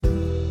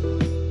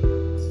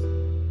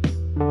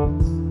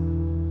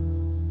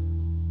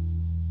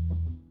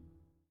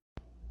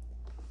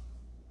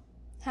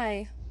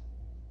Hi,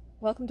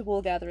 welcome to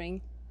Wool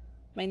Gathering.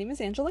 My name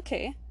is Angela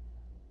Kay.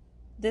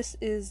 This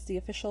is the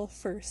official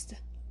first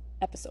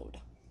episode.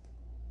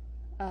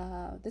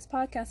 This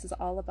podcast is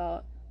all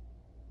about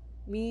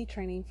me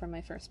training for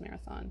my first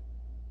marathon.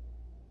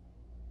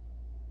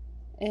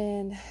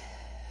 And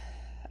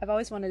I've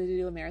always wanted to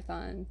do a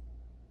marathon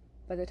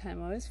by the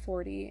time I was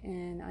 40,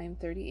 and I am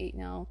 38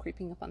 now,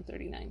 creeping up on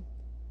 39.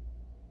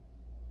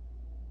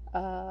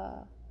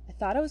 I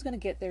thought I was going to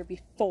get there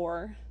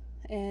before,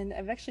 and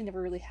I've actually never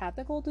really had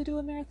the goal to do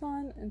a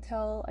marathon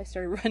until I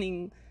started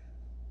running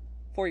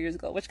 4 years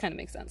ago, which kind of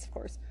makes sense, of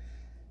course.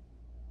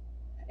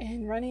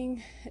 And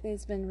running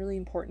has been really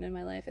important in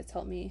my life. It's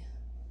helped me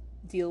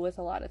deal with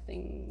a lot of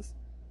things.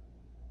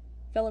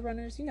 Fellow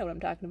runners, you know what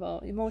I'm talking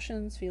about.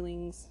 Emotions,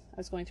 feelings. I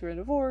was going through a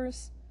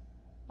divorce,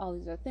 all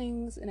these other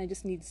things, and I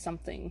just need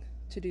something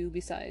to do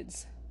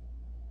besides,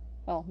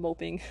 well,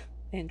 moping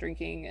and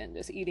drinking and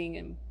just eating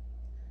and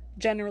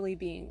generally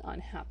being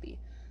unhappy.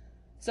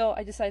 So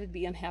I decided to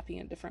be unhappy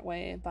in a different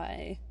way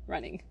by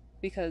running,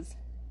 because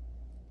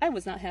I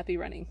was not happy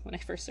running when I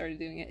first started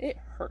doing it. It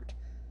hurt.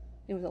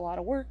 It was a lot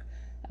of work.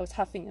 I was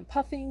huffing and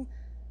puffing.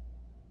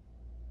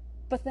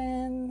 But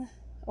then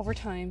over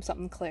time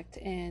something clicked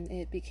and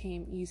it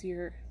became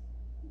easier.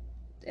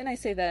 And I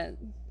say that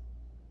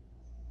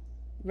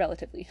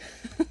relatively.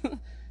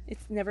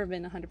 It's never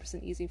been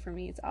 100% easy for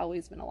me. It's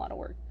always been a lot of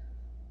work.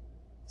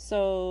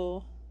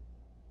 So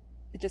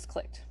it just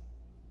clicked.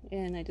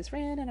 And I just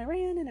ran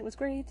and it was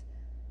great.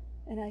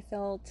 And I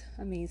felt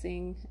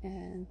amazing.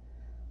 And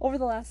over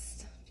the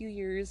last few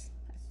years,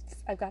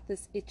 I've got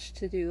this itch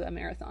to do a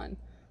marathon.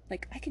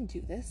 Like, I can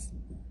do this.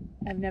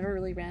 I've never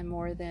really ran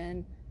more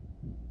than,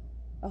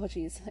 a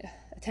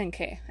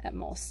 10K at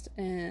most.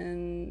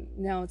 And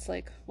now it's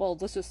like, well,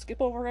 let's just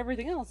skip over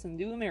everything else and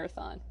do a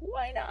marathon.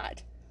 Why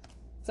not?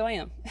 So I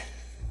am.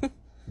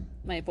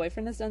 My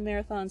boyfriend has done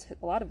marathons.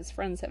 A lot of his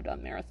friends have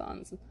done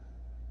marathons.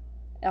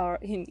 Or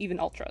even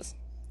ultras.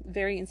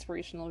 Very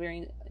inspirational,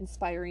 very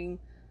inspiring.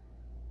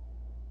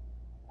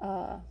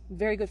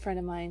 Very good friend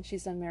of mine,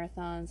 she's done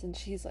marathons, and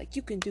she's like,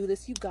 you can do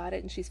this, you got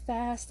it. And she's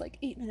fast, like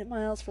 8-minute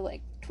miles for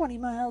like 20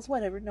 miles,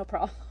 whatever, no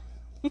problem.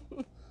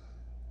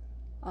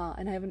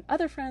 And I have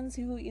other friends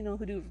who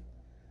do,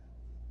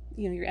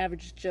 your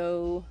average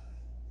Joe,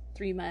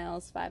 3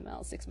 miles, 5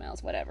 miles, 6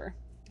 miles, whatever.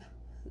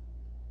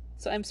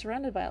 So I'm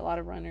surrounded by a lot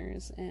of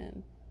runners,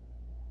 and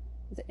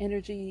the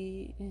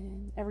energy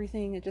and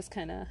everything, it just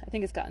I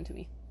think it's gotten to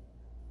me.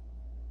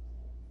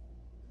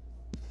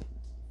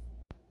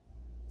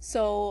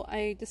 So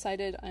I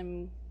decided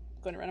I'm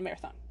going to run a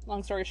marathon.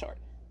 Long story short.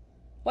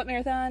 What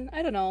marathon?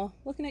 I don't know.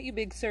 Looking at you,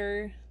 big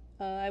sir.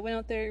 I went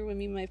out there when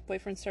me and my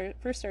boyfriend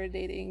first started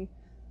dating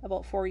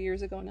about 4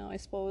 years ago now, I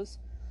suppose.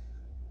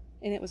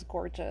 And it was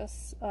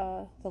gorgeous.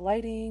 The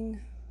lighting,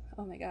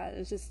 oh my god, it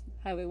was just,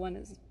 Highway 1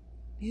 is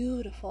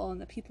beautiful,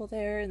 and the people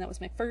there, and that was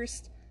my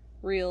first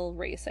real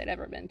race I'd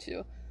ever been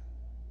to.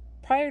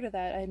 Prior to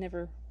that, I had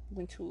never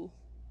went to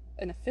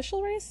an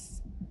official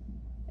race,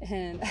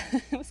 and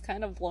I was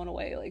kind of blown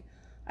away. Like,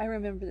 I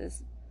remember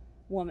this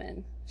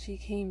woman, she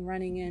came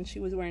running in, she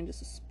was wearing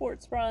just a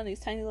sports bra and these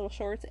tiny little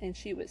shorts, and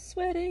she was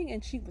sweating,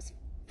 and she was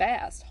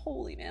fast.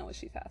 Holy man, was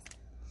she fast.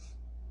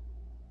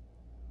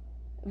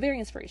 Very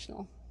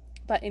inspirational.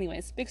 But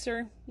anyways, Big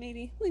Sur,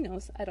 maybe, who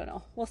knows, I don't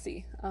know, we'll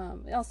see.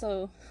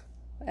 Also,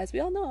 as we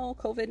all know,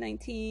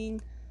 COVID-19,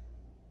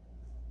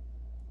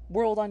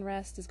 world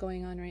unrest is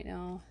going on right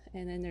now,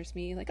 and then there's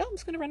me like, oh, I'm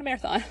just going to run a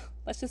marathon.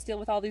 Let's just deal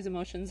with all these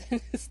emotions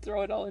and just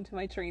throw it all into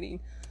my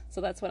training.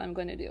 So that's what I'm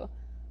going to do.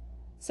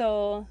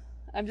 So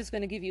I'm just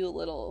going to give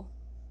you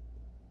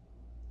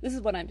this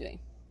is what I'm doing.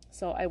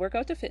 So I work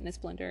out to Fitness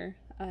Blender.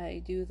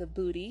 I do the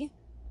booty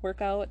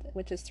workout,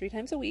 which is 3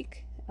 times a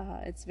week.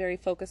 It's very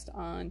focused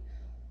on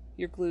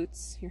your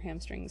glutes, your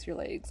hamstrings, your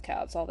legs,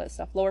 calves, all that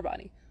stuff, lower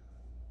body.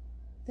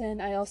 Then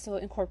I also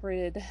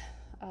incorporated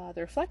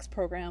their flex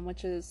program,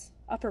 which is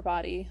upper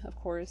body, of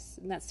course,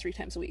 and that's 3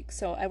 times a week.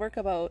 So I work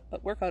out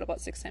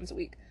about 6 times a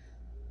week.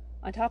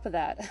 On top of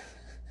that,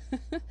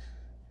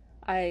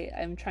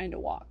 I'm trying to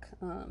walk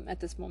at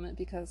this moment,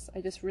 because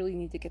I just really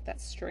need to get that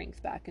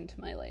strength back into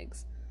my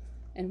legs.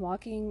 And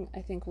walking,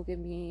 I think, will give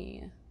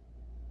me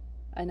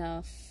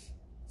enough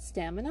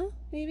stamina,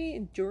 maybe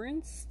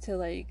endurance, to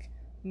like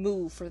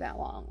move for that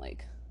long.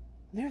 Like,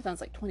 marathon's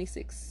like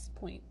 26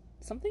 point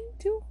something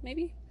too,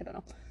 maybe, I don't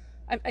know.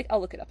 I'll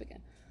look it up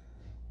again.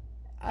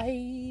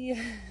 I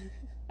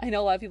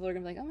know a lot of people are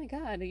gonna be like, oh my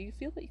god, you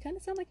feel that you kind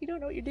of sound like you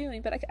don't know what you're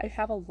doing, but I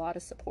have a lot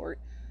of support,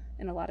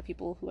 and a lot of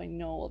people who I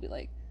know will be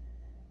like,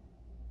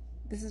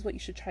 this is what you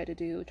should try to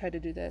do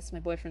this. My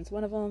boyfriend's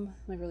one of them,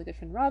 my really good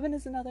friend Robin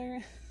is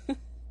another,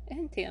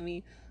 and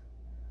Tammy.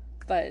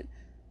 But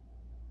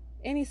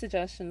any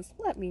suggestions,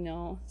 let me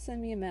know,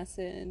 send me a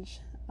message.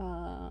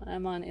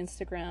 I'm on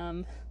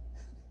Instagram.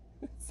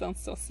 It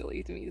sounds so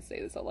silly to me to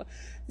say this out loud.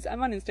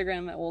 I'm on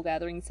Instagram at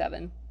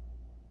woolgathering7. You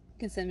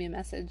can send me a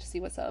message, see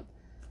what's up.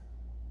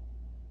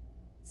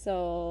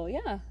 So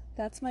yeah,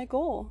 that's my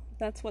goal.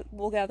 That's what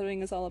Wool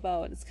Gathering is all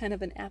about. It's kind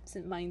of an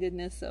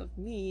absent-mindedness of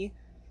me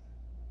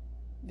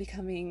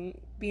being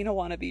a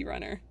wannabe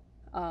runner.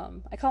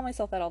 I call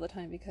myself that all the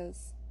time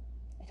because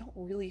I don't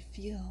really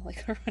feel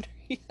like a runner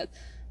yet.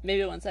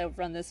 Maybe once I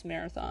run this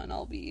marathon,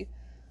 I'll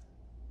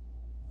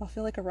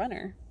feel like a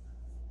runner.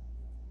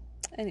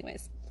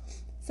 Anyways,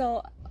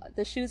 so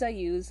the shoes I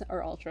use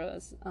are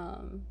Ultras,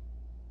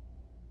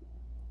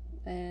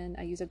 and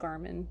I use a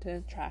Garmin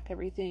to track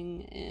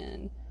everything.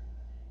 And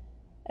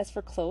as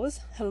for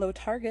clothes, hello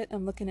Target,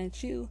 I'm looking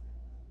at you.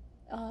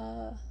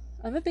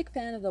 I'm a big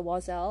fan of the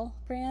Oiselle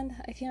brand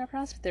I came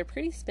across. They're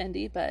pretty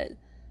spendy, but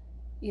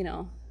you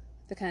know,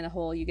 the kind of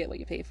whole you get what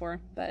you pay for.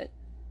 But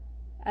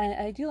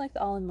I do like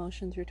the All in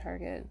Motion through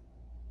Target.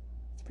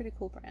 It's a pretty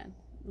cool brand.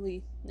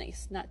 Really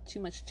nice. Not too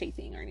much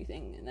chafing or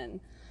anything. And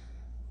then,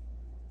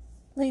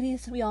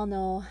 ladies, we all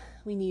know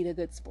we need a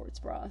good sports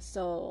bra.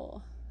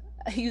 So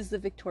I use the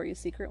Victoria's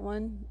Secret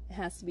one. It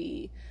has to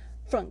be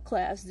front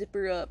clasp,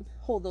 zipper up,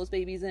 hold those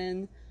babies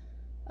in.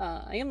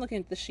 I am looking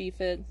at the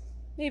She-Fit.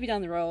 Maybe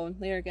down the road.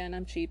 There again,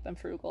 I'm cheap. I'm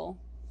frugal.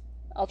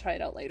 I'll try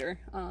it out later.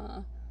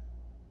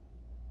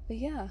 But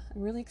yeah,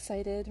 I'm really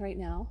excited right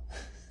now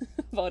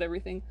about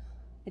everything.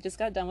 I just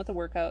got done with the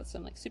workout, so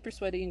I'm like super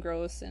sweaty and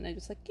gross, and I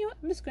just like, you know what,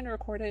 I'm just going to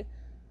record it.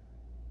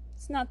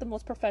 It's not the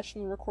most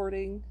professional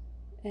recording,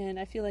 and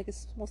I feel like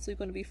it's mostly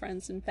going to be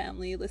friends and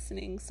family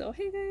listening. So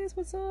hey guys,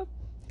 what's up?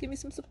 Give me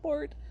some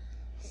support.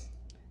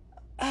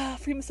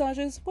 Free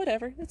massages,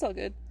 whatever, it's all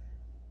good.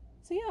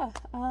 So yeah,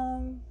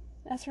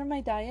 as for my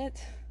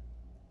diet,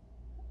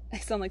 I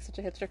sound like such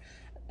a hipster.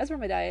 As for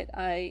my diet,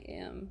 I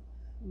am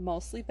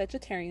mostly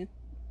vegetarian,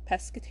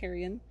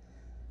 pescatarian.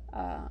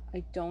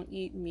 I don't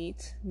eat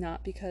meat,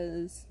 not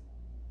because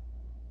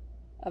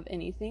of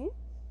anything.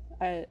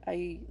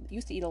 I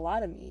used to eat a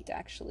lot of meat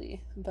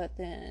actually, but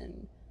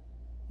then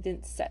it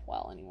didn't set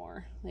well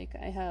anymore. Like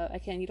I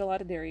can't eat a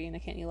lot of dairy and I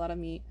can't eat a lot of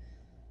meat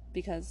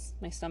because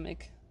my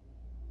stomach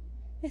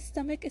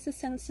is a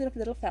sensitive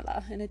little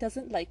fella and it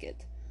doesn't like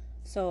it.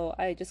 So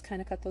I just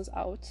kind of cut those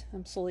out.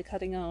 I'm slowly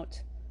cutting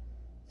out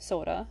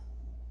soda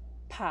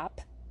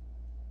pop,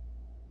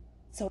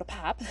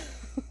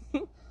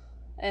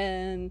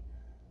 and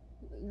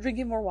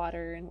drinking more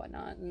water and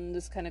whatnot, and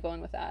just kind of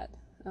going with that.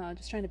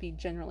 Just trying to be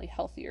generally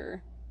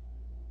healthier.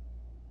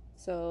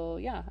 So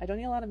yeah, I don't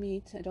eat a lot of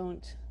meat.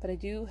 But I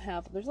do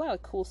have. There's a lot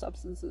of cool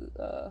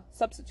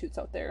substitutes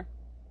out there.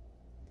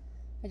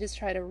 I just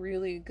tried a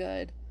really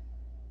good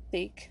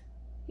fake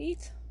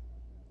meat.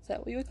 Is that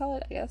what you would call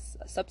it? I guess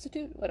a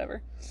substitute,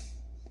 whatever.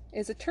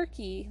 Is a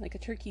turkey, like a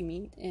turkey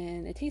meat,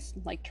 and it tastes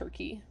like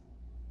turkey,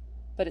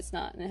 but it's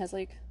not, and it has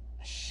like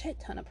a shit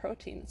ton of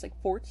protein. It's like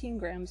 14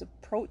 grams of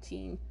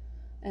protein.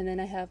 And then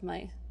I have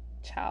my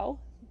chow,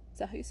 is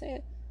that how you say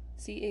it?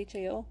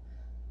 CHAO,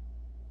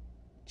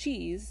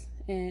 cheese,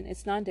 and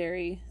it's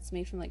non-dairy. It's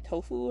made from like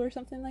tofu or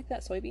something like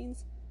that,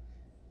 soybeans,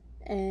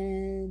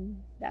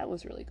 and that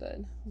was really good.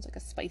 It was like a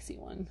spicy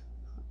one.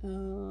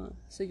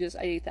 So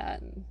I ate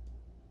that, and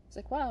it's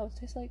like, wow, it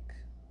tastes like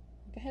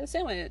I had a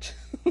sandwich.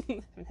 I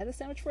haven't had a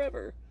sandwich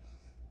forever.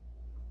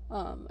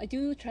 I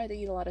do try to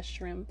eat a lot of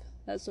shrimp.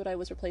 That's what I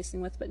was replacing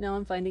with, but now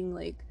I'm finding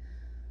like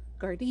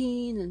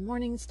Gardein and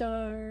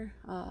Morningstar.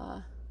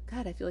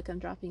 God, I feel like I'm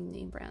dropping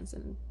name brands,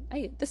 and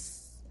I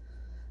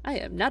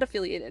am not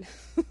affiliated.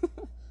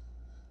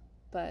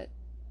 But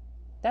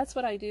that's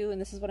what I do,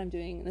 and this is what I'm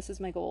doing, and this is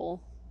my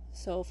goal.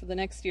 So for the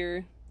next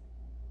year,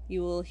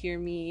 you will hear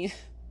me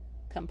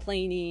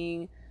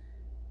complaining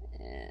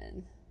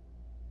and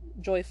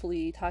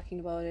joyfully talking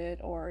about it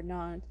or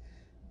not.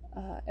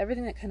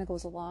 Everything that kind of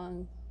goes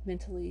along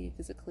mentally,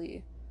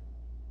 physically,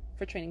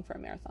 for training for a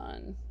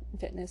marathon,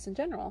 fitness in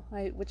general.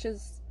 I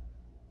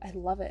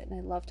love it, and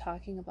I love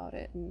talking about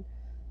it, and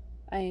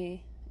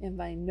I am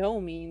by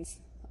no means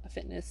a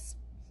fitness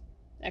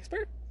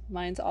expert.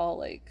 Mine's all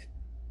like,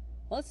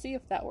 let's see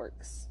if that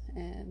works.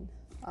 And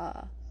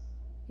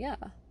yeah,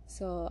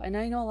 so, and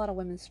I know a lot of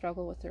women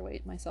struggle with their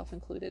weight, myself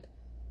included.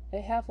 I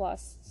have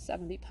lost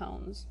 70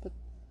 pounds, but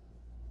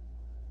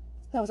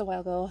that was a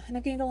while ago, and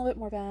I've gained a little bit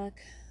more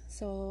back.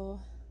 So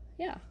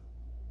yeah,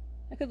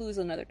 I could lose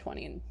another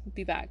 20 and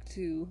be back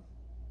to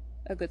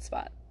a good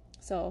spot.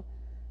 So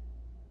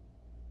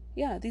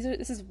yeah,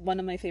 this is one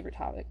of my favorite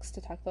topics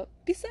to talk about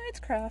besides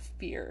craft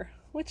beer,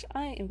 which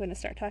I am going to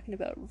start talking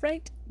about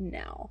right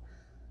now.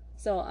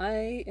 So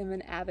I am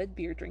an avid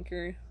beer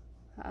drinker.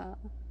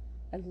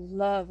 I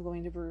love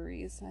going to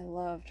breweries. I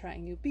love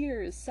trying new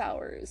beers,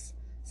 sours,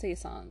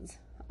 saisons,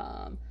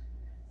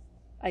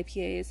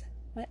 IPAs.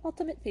 My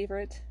ultimate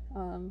favorite,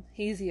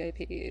 hazy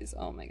IPAs.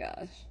 Oh my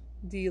gosh,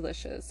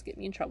 delicious. Get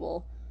me in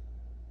trouble.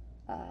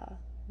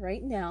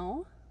 Right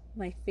now,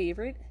 my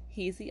favorite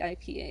hazy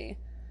IPA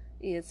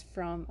is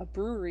from a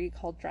brewery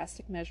called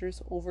Drastic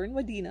Measures over in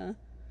Wadena,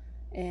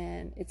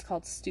 and it's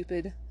called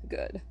Stupid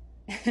Good.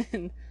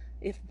 And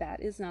if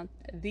that is not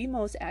the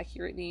most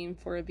accurate name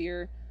for a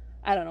beer,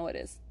 I don't know what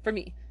is for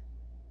me.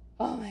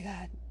 Oh my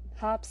god,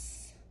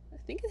 hops. I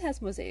think it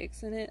has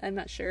mosaics in it. I'm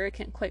not sure. I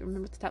can't quite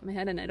remember at the top of my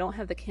head, and I don't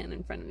have the can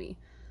in front of me.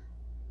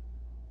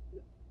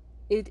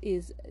 It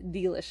is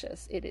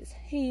delicious. It is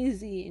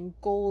hazy and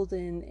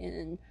golden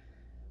and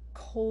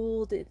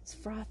cold, it's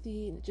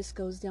frothy, and it just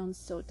goes down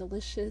so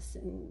delicious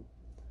and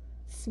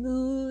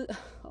smooth.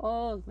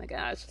 Oh my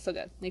gosh, so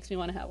good. Makes me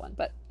want to have one,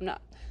 but I'm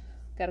not.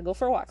 Gotta go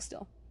for a walk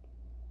still.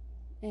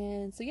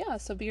 And so yeah,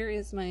 so beer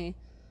is my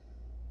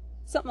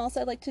something else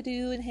I like to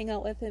do and hang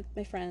out with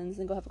my friends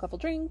and go have a couple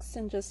drinks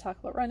and just talk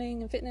about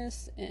running and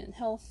fitness and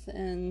health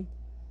and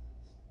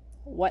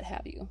what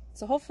have you.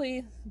 So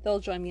hopefully they'll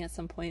join me at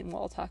some point and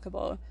we'll talk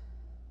about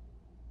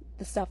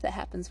the stuff that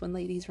happens when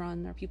ladies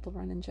run or people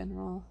run in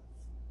general.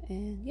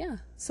 And yeah,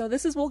 so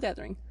this is Wool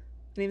Gathering.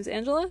 My name is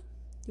Angela.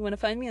 You want to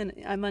find me?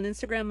 I'm on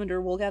Instagram under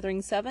Wool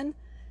Gathering 7.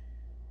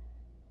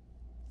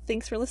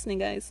 Thanks for listening,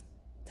 guys.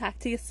 Talk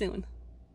to you soon.